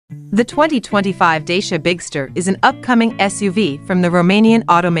The 2025 Dacia Bigster is an upcoming SUV from the Romanian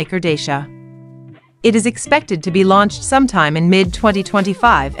automaker Dacia. It is expected to be launched sometime in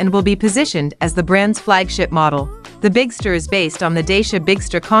mid-2025 and will be positioned as the brand's flagship model. The Bigster is based on the Dacia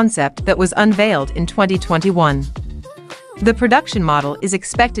Bigster concept that was unveiled in 2021. The production model is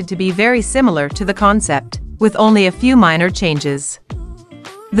expected to be very similar to the concept, with only a few minor changes.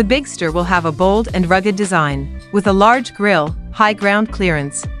 The Bigster will have a bold and rugged design, with a large grille, high ground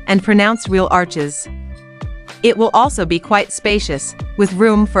clearance, and pronounced wheel arches. It will also be quite spacious, with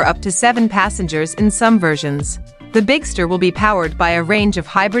room for up to 7 passengers in some versions. The Bigster will be powered by a range of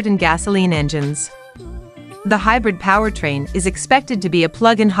hybrid and gasoline engines. The hybrid powertrain is expected to be a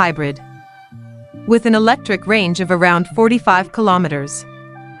plug-in hybrid, with an electric range of around 45 kilometers.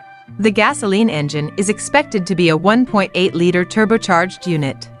 The gasoline engine is expected to be a 1.8-liter turbocharged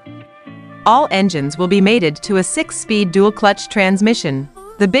unit. All engines will be mated to a 6-speed dual-clutch transmission.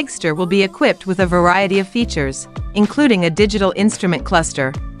 The Bigster will be equipped with a variety of features, including a digital instrument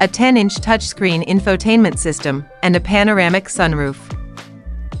cluster, a 10-inch touchscreen infotainment system, and a panoramic sunroof.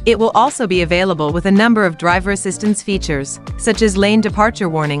 It will also be available with a number of driver assistance features, such as lane departure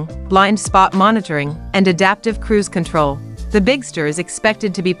warning, blind spot monitoring, and adaptive cruise control. The Bigster is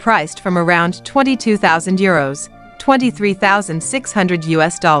expected to be priced from around €22,000,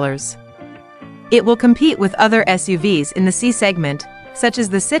 $23,600. It will compete with other SUVs in the C segment, such as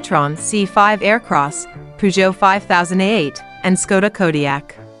the Citroën C5 Aircross, Peugeot 5008, and Skoda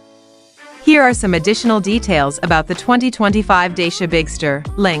Kodiaq. Here are some additional details about the 2025 Dacia Bigster.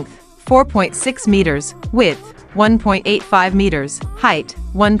 Length, 4.6 meters, width, 1.85 meters, height,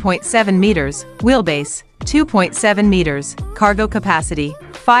 1.7 meters, wheelbase, 2.7 meters, cargo capacity,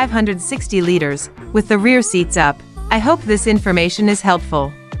 560 liters, with the rear seats up. I hope this information is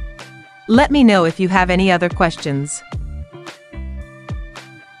helpful. Let me know if you have any other questions.